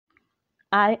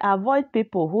I avoid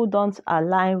people who don't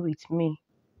align with me.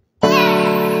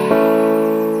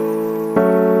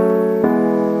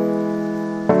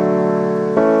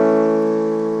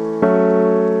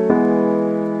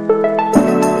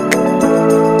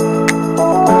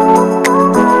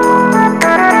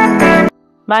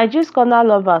 My Gist Corner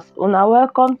lovers, una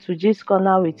welcome to Gist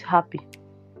Corner with Happy.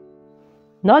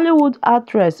 Nollywood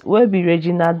actress wey be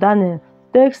Regina Daniels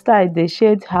take style dey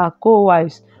shade her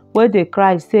co-wives wey dey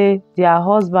cry say dia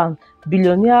husband,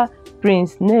 billionaire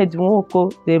Prince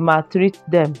Ntooooo dey maltreat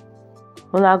dem.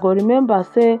 Una go remember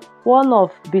say one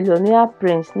of billionaire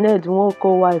Prince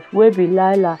Ntooooo wife wey be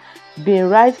Laila bin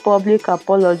write public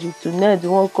apology to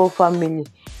Ntooooo family.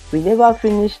 We never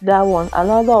finish dat one.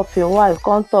 Another of im wife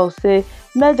come tok say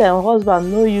make dem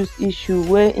husband no use issue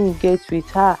wey im get wit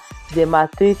her dey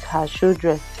maltreat her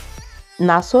children.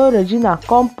 Na so Regina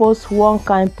come post one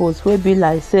kain post wey be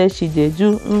like say she dey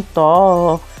do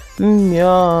Ntooooo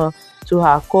to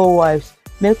her co-wives.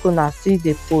 Make una see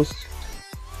the post.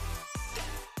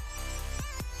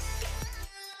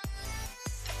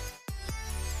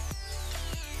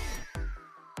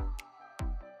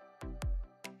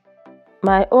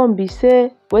 My own be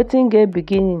say wetin get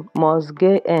beginning must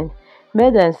get end.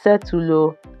 Make dem settle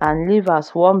oo and live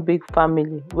as one big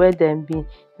family wey dem be.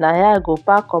 Na here I go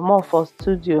pack comot for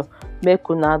studio. Make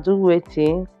una do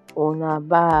wetin una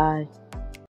bye.